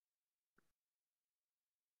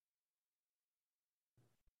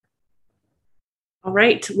All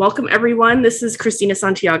right, welcome everyone. This is Christina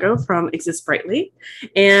Santiago from Exist Brightly,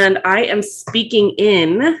 and I am speaking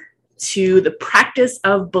in to the practice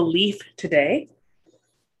of belief today.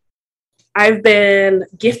 I've been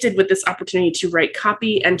gifted with this opportunity to write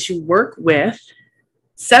copy and to work with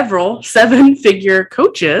several seven-figure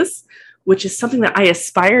coaches, which is something that I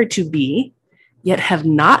aspire to be, yet have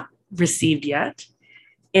not received yet.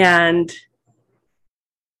 And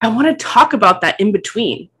I want to talk about that in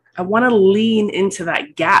between. I want to lean into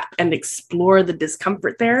that gap and explore the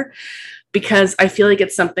discomfort there because I feel like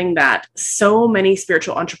it's something that so many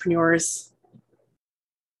spiritual entrepreneurs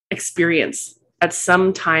experience at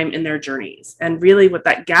some time in their journeys. And really, what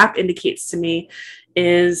that gap indicates to me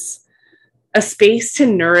is a space to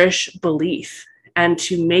nourish belief and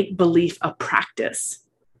to make belief a practice,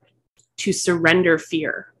 to surrender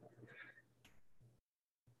fear.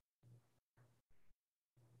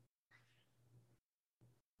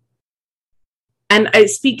 And I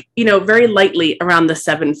speak, very lightly around the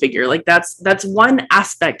seven figure. Like that's one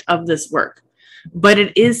aspect of this work. But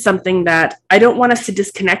it is something that I don't want us to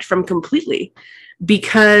disconnect from completely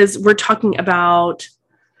because we're talking about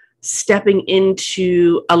stepping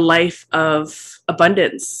into a life of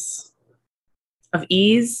abundance, of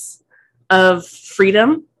ease, of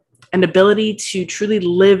freedom, and ability to truly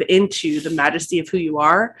live into the majesty of who you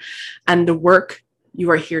are and the work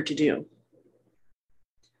you are here to do.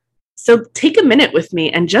 So take a minute with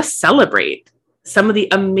me and just celebrate some of the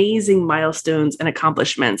amazing milestones and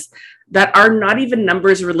accomplishments that are not even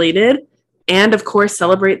numbers related. And of course,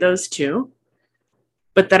 celebrate those too,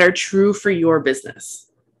 but that are true for your business,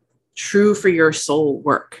 true for your soul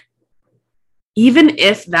work. Even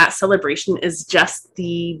if that celebration is just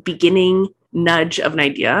the beginning nudge of an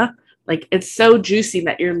idea, like it's so juicy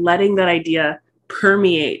that you're letting that idea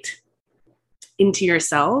permeate into your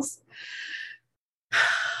cells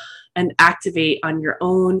and activate on your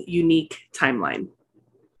own unique timeline.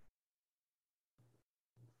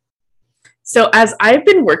 So as I've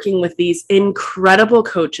been working with these incredible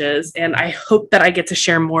coaches, and I hope that I get to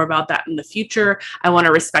share more about that in the future, I want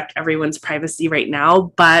to respect everyone's privacy right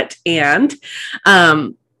now, as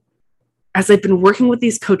I've been working with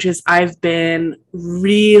these coaches, I've been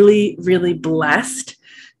really, really blessed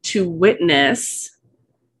to witness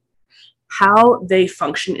how they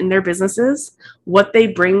function in their businesses, what they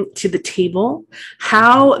bring to the table,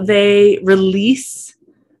 how they release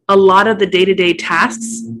a lot of the day-to-day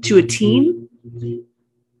tasks to a team,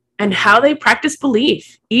 and how they practice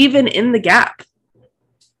belief, even in the gap.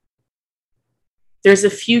 There's a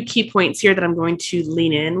few key points here that I'm going to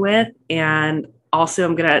lean in with, and also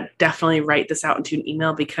I'm going to definitely write this out into an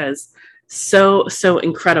email because so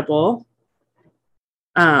incredible.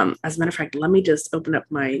 As a matter of fact, let me just open up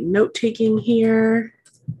my note-taking here.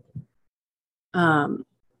 One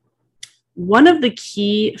of the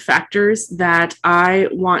key factors that I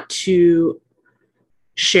want to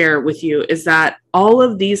share with you is that all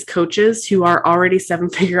of these coaches who are already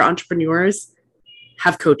seven-figure entrepreneurs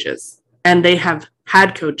have coaches, and they have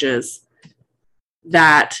had coaches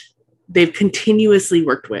that they've continuously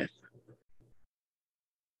worked with.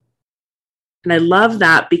 And I love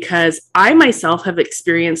that because I myself have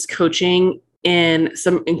experienced coaching in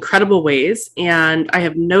some incredible ways, and I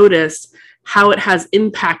have noticed how it has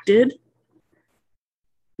impacted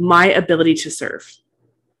my ability to serve.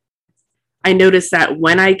 I notice that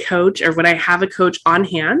when I coach or when I have a coach on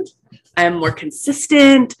hand, I am more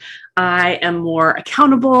consistent, I am more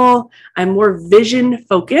accountable, I'm more vision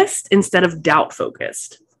focused instead of doubt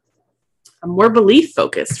focused. I'm more belief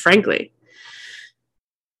focused, frankly.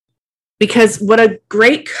 Because what a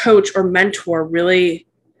great coach or mentor really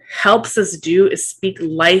helps us do is speak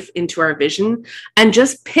life into our vision and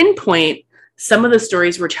just pinpoint some of the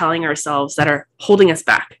stories we're telling ourselves that are holding us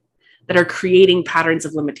back, that are creating patterns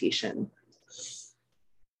of limitation.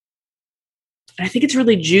 And I think it's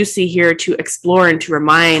really juicy here to explore and to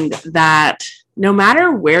remind that no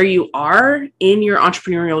matter where you are in your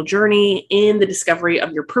entrepreneurial journey, in the discovery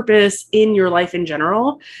of your purpose, in your life in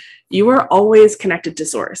general, you are always connected to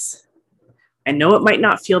source. I know it might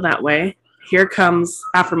not feel that way. Here comes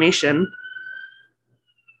affirmation.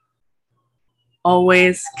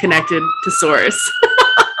 Always connected to source.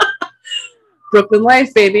 Brooklyn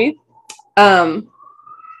life, baby. And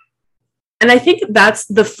I think that's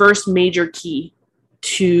the first major key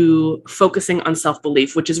to focusing on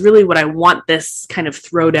self-belief, which is really what I want this kind of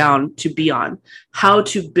throwdown to be on, how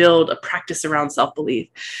to build a practice around self-belief.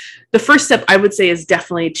 The first step I would say is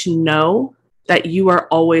definitely to know that you are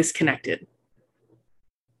always connected.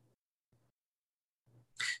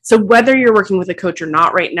 So whether you're working with a coach or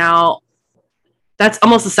not right now, that's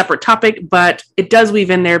almost a separate topic, but it does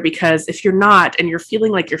weave in there because if you're not and you're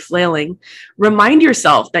feeling like you're flailing, remind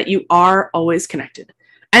yourself that you are always connected.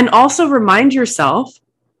 And also remind yourself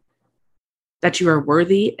that you are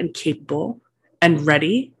worthy and capable and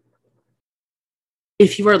ready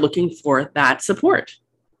if you are looking for that support.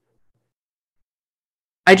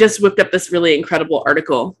 I just whipped up this really incredible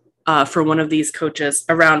article for one of these coaches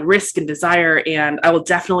around risk and desire, and I will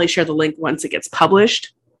definitely share the link once it gets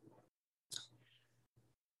published.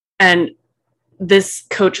 And this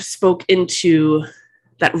coach spoke into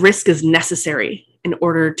that risk is necessary in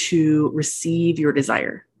order to receive your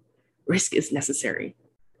desire. Risk is necessary.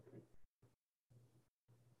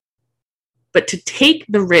 But to take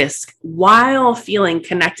the risk while feeling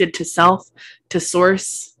connected to self, to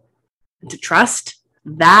source, and to trust,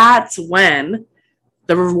 that's when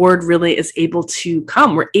the reward really is able to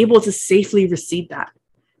come. We're able to safely receive that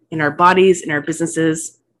in our bodies, in our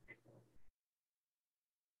businesses,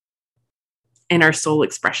 in our soul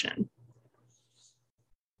expression.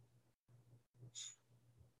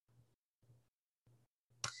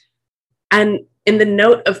 And in the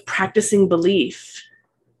note of practicing belief,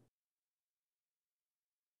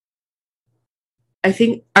 I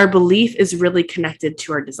think our belief is really connected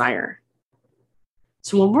to our desire.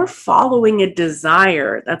 So when we're following a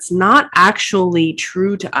desire that's not actually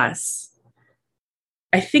true to us,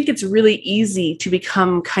 I think it's really easy to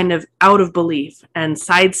become kind of out of belief and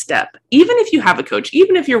sidestep. Even if you have a coach,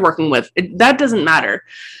 even if you're working with, that doesn't matter.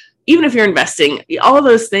 Even if you're investing, all of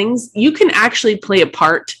those things, you can actually play a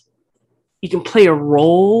part. You can play a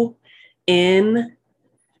role in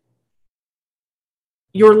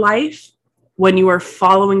your life when you are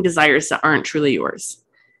following desires that aren't truly yours.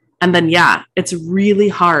 And then, yeah, it's really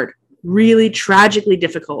hard, really tragically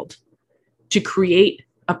difficult to create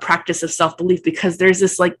a practice of self-belief because there's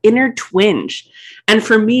this like inner twinge. And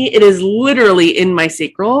for me, it is literally in my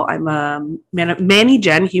sacral. I'm a Manny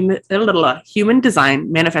Gen, human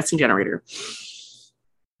design manifesting generator.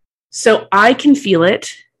 So I can feel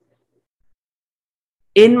it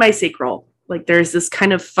in my sacral. Like there's this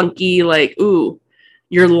kind of funky, like, ooh,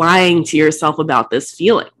 you're lying to yourself about this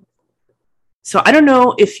feeling. So I don't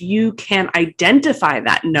know if you can identify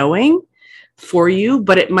that knowing for you,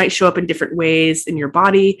 but it might show up in different ways in your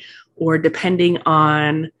body or depending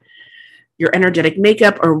on your energetic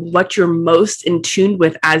makeup or what you're most in tune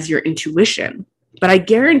with as your intuition. But I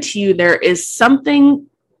guarantee you there is something,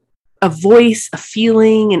 a voice, a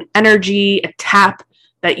feeling, an energy, a tap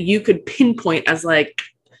that you could pinpoint as like,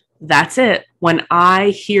 that's it. When I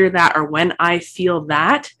hear that or when I feel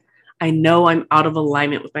that, I know I'm out of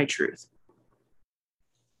alignment with my truth.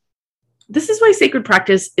 This is why sacred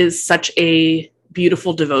practice is such a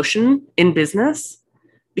beautiful devotion in business,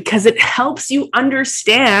 because it helps you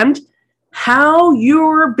understand how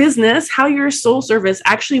your business, how your soul service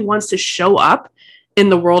actually wants to show up in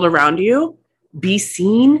the world around you, be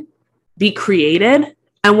seen, be created.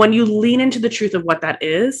 And when you lean into the truth of what that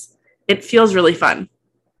is, it feels really fun.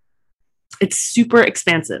 It's super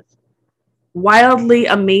expansive. Wildly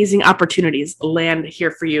amazing opportunities land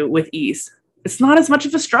here for you with ease. It's not as much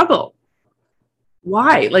of a struggle.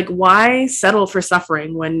 Why? Like, why settle for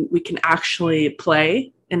suffering when we can actually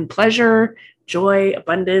play in pleasure, joy,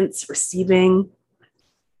 abundance, receiving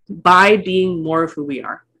by being more of who we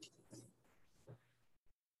are?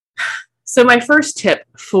 So my first tip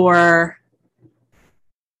for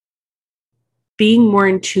being more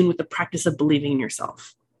in tune with the practice of believing in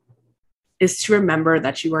yourself is to remember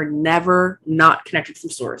that you are never not connected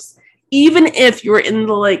from source. Even if you're in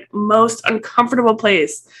the like most uncomfortable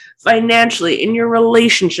place financially, in your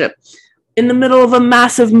relationship, in the middle of a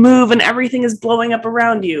massive move and everything is blowing up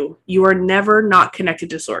around you, you are never not connected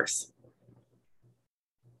to source.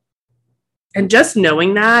 And just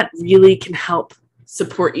knowing that really can help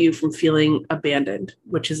support you from feeling abandoned,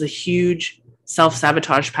 which is a huge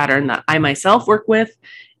self-sabotage pattern that I myself work with.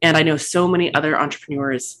 And I know so many other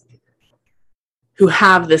entrepreneurs who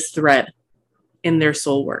have this thread in their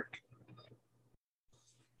soul work.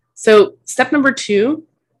 So step number 2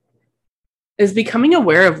 is becoming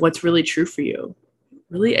aware of what's really true for you,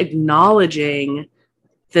 really acknowledging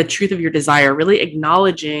the truth of your desire, really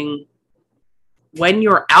acknowledging when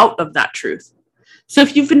you're out of that truth. So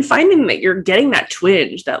if you've been finding that you're getting that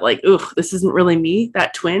twinge, that like, ugh, this isn't really me,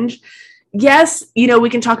 that twinge, yes, you know,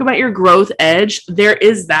 we can talk about your growth edge. There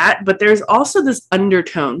is that, but there's also this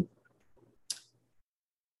undertone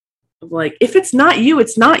of like, if it's not you,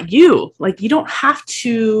 it's not you. Like, you don't have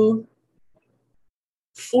to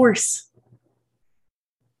force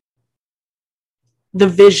the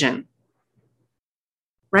vision,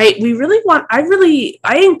 right?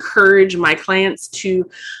 I encourage my clients to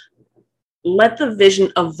let the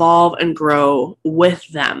vision evolve and grow with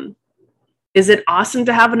them. Is it awesome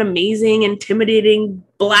to have an amazing, intimidating,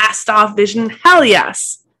 blast off vision? Hell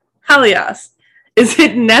yes. Hell yes. Is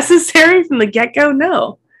it necessary from the get-go?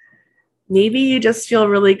 No. Maybe you just feel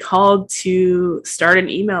really called to start an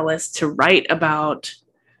email list to write about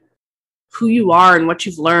who you are and what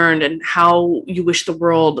you've learned and how you wish the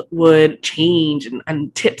world would change,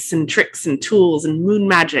 and tips and tricks and tools and moon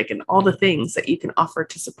magic and all the things that you can offer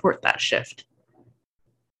to support that shift.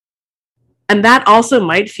 And that also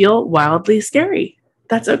might feel wildly scary.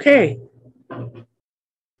 That's okay.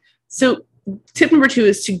 So tip number 2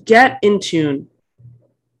 is to get in tune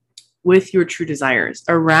with your true desires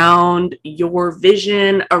around your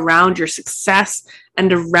vision, around your success,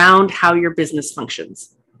 and around how your business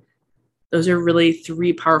functions. Those are really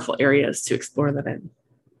 3 powerful areas to explore that in.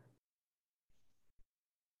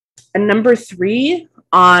 And number 3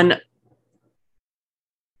 on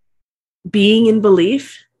being in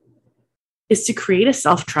belief is to create a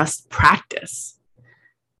self-trust practice.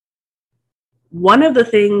 One of the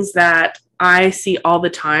things that I see all the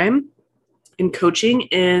time in coaching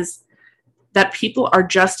is that people are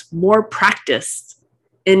just more practiced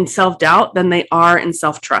in self-doubt than they are in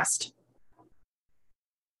self-trust.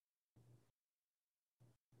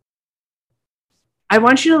 I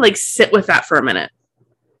want you to sit with that for a minute.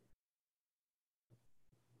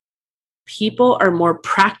 People are more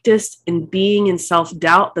practiced in being in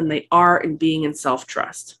self-doubt than they are in being in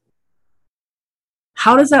self-trust.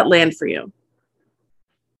 How does that land for you?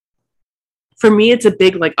 For me, it's a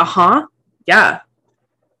big yeah.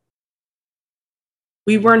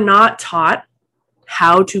 We were not taught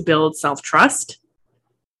how to build self-trust.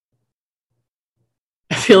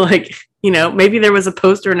 I feel like, maybe there was a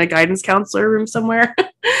poster in a guidance counselor room somewhere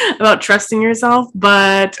about trusting yourself,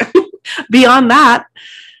 but beyond that,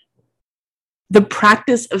 the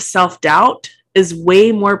practice of self-doubt is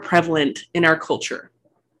way more prevalent in our culture.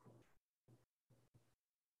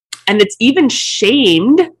 And it's even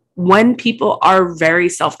shamed when people are very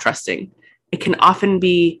self-trusting. It can often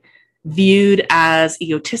be viewed as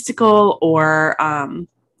egotistical or,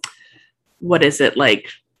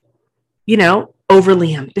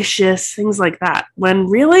 overly ambitious, things like that. When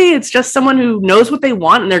really it's just someone who knows what they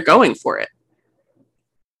want and they're going for it.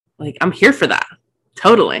 I'm here for that.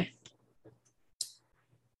 Totally.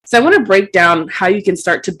 So I want to break down how you can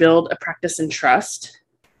start to build a practice in trust.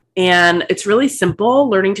 And it's really simple.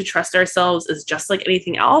 Learning to trust ourselves is just like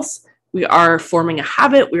anything else. We are forming a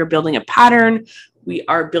habit. We are building a pattern. We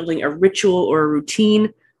are building a ritual or a routine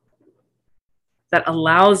that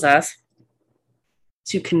allows us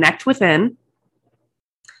to connect within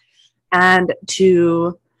and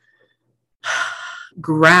to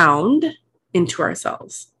ground into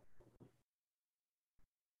ourselves.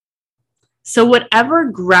 So whatever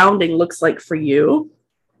grounding looks like for you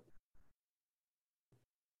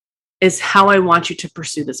is how I want you to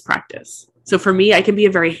pursue this practice. So for me, I can be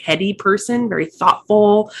a very heady person, very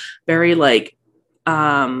thoughtful, very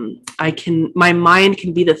my mind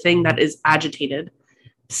can be the thing that is agitated.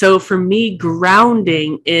 So for me,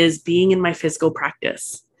 grounding is being in my physical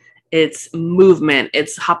practice. It's movement.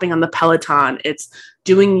 It's hopping on the Peloton. It's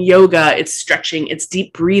doing yoga. It's stretching. It's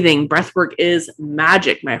deep breathing. Breathwork is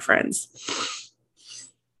magic, my friends.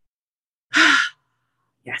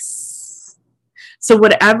 Yes. So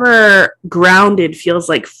whatever grounded feels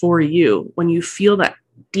like for you, when you feel that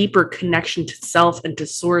deeper connection to self and to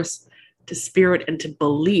source, to spirit and to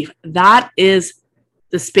belief, that is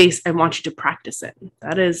the space I want you to practice in.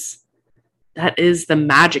 That is the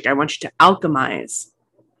magic I want you to alchemize.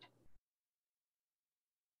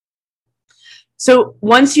 So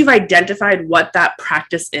once you've identified what that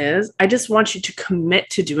practice is, I just want you to commit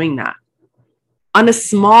to doing that on a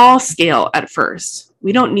small scale at first.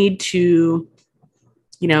 We don't need to,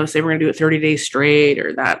 say we're going to do it 30 days straight,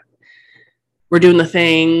 or that we're doing the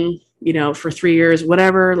thing, for 3 years,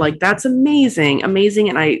 whatever. That's amazing.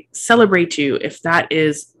 And I celebrate you if that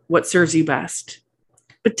is what serves you best.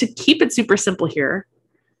 But to keep it super simple here,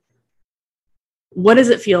 what does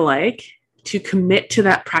it feel like to commit to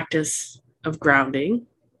that practice of grounding,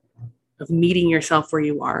 of meeting yourself where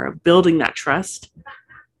you are, of building that trust,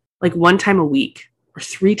 1 time a week or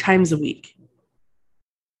 3 times a week?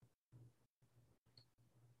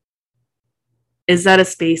 Is that a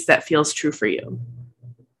space that feels true for you?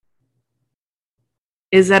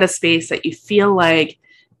 Is that a space that you feel like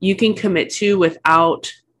you can commit to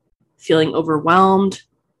without feeling overwhelmed,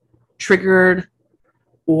 triggered,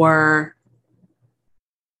 or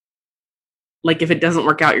if it doesn't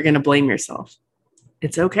work out, you're going to blame yourself?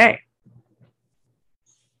 It's okay.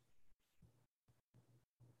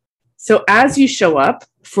 So as you show up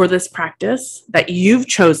for this practice that you've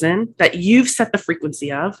chosen, that you've set the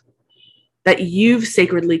frequency of, that you've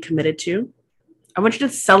sacredly committed to, I want you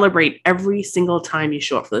to celebrate every single time you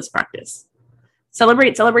show up for this practice.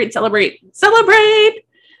 Celebrate, celebrate, celebrate, celebrate.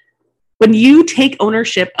 When you take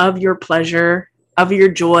ownership of your pleasure, of your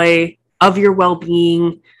joy, of your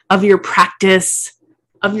well-being, of your practice,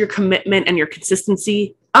 of your commitment and your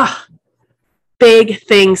consistency, big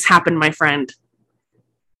things happen, my friend.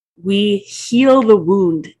 We heal the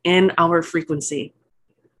wound in our frequency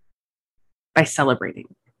by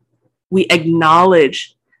celebrating. We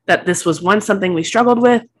acknowledge that this was once something we struggled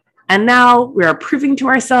with, and now we are proving to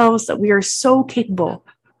ourselves that we are so capable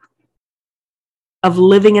of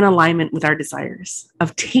living in alignment with our desires,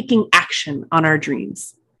 of taking action on our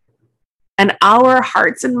dreams. And our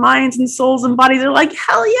hearts and minds and souls and bodies are like,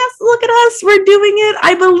 hell yes, look at us, we're doing it.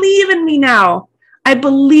 I believe in me now. I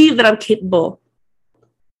believe that I'm capable.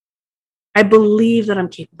 I believe that I'm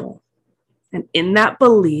capable. And in that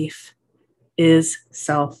belief is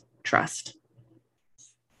self-trust.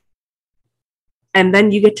 And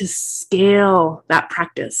then you get to scale that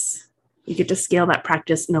practice. You get to scale that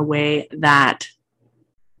practice in a way that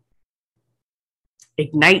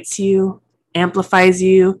ignites you, amplifies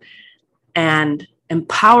you, and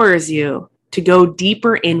empowers you to go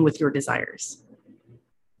deeper in with your desires.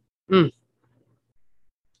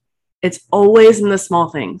 It's always in the small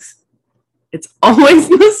things. It's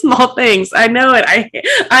always in the small things. I know it.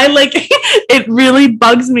 I like, it really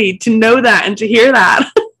bugs me to know that and to hear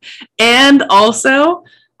that. And also,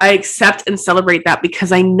 I accept and celebrate that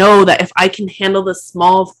because I know that if I can handle the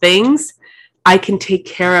small things, I can take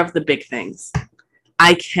care of the big things.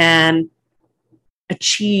 I can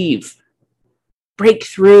achieve, break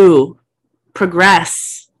through,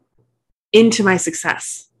 progress into my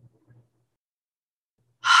success.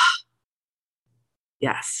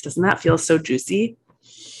 Yes, doesn't that feel so juicy?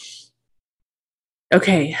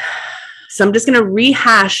 Okay, so I'm just going to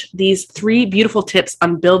rehash these 3 beautiful tips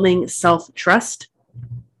on building self-trust.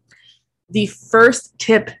 The first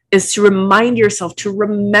tip is to remind yourself to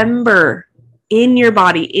remember in your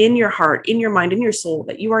body, in your heart, in your mind, in your soul,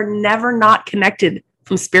 that you are never not connected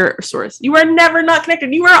from spirit or source. You are never not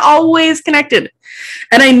connected. You are always connected.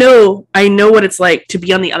 And I know what it's like to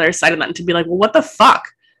be on the other side of that and to be like, well, what the fuck?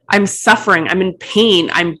 I'm suffering. I'm in pain.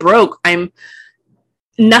 I'm broke.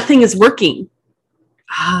 Nothing is working.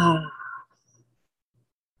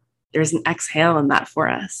 There's an exhale in that for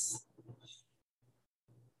us.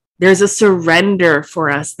 There's a surrender for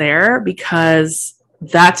us there, because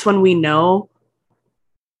that's when we know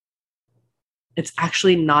it's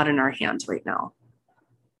actually not in our hands right now.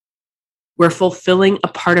 We're fulfilling a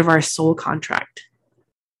part of our soul contract,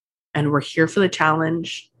 and we're here for the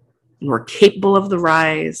challenge, and we're capable of the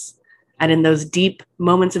rise. And in those deep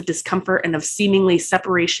moments of discomfort and of seemingly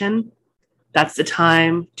separation, that's the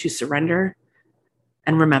time to surrender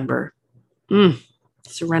and remember.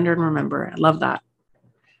 Surrender and remember. I love that.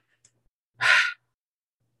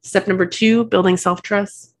 Step number 2, building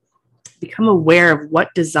self-trust. Become aware of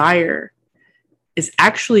what desire is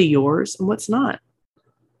actually yours and what's not.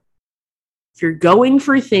 If you're going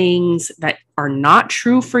for things that are not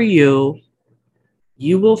true for you,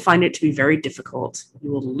 you will find it to be very difficult. You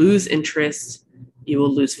will lose interest. You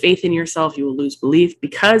will lose faith in yourself. You will lose belief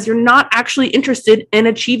because you're not actually interested in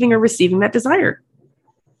achieving or receiving that desire.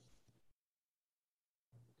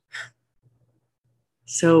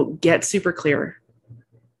 So get super clear.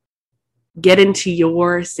 Get into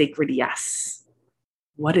your sacred yes.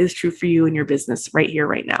 What is true for you in your business right here,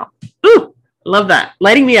 right now? Ooh, love that.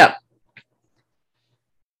 Lighting me up.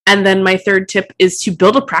 And then my third tip is to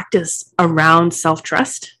build a practice around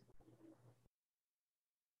self-trust.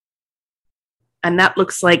 And that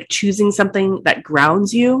looks like choosing something that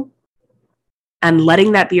grounds you and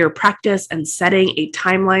letting that be your practice and setting a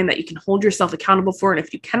timeline that you can hold yourself accountable for. And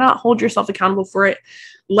if you cannot hold yourself accountable for it,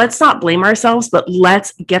 let's not blame ourselves, but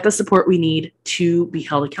let's get the support we need to be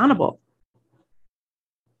held accountable.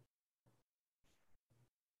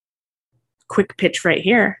 Quick pitch right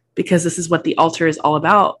here, because this is what the altar is all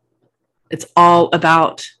about. It's all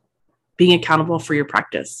about being accountable for your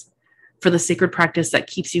practice, for the sacred practice that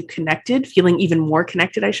keeps you connected, feeling even more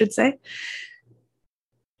connected, I should say.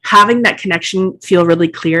 Having that connection feel really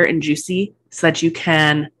clear and juicy so that you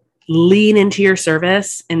can lean into your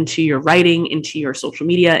service, into your writing, into your social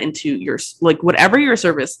media, into your, like, whatever your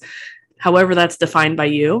service, however that's defined by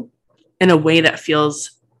you, in a way that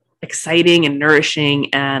feels exciting and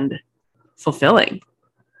nourishing and fulfilling.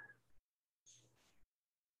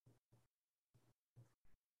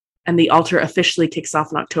 And the altar officially kicks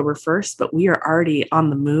off on October 1st, but we are already on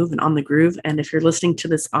the move and on the groove. And if you're listening to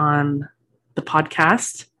this on the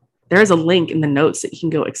podcast, there is a link in the notes that you can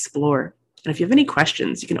go explore. And if you have any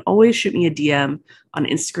questions, you can always shoot me a DM on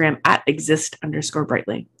Instagram at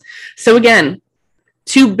exist_brightly. So again,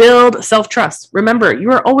 to build self-trust, remember, you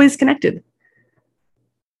are always connected.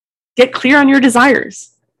 Get clear on your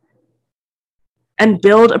desires and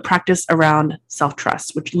build a practice around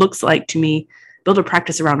self-trust, which looks like to me, build a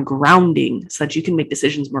practice around grounding so that you can make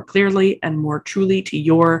decisions more clearly and more truly to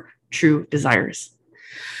your true desires.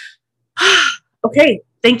 Okay.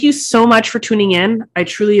 Thank you so much for tuning in. I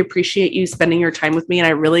truly appreciate you spending your time with me. And I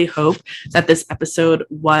really hope that this episode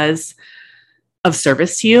was of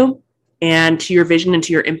service to you and to your vision and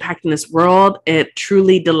to your impact in this world. It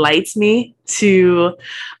truly delights me to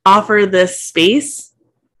offer this space.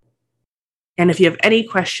 And if you have any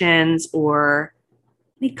questions or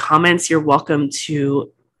any comments, you're welcome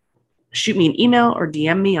to shoot me an email or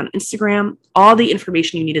DM me on Instagram. All the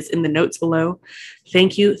information you need is in the notes below.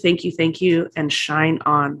 Thank you, thank you, thank you, and shine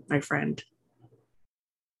on, my friend.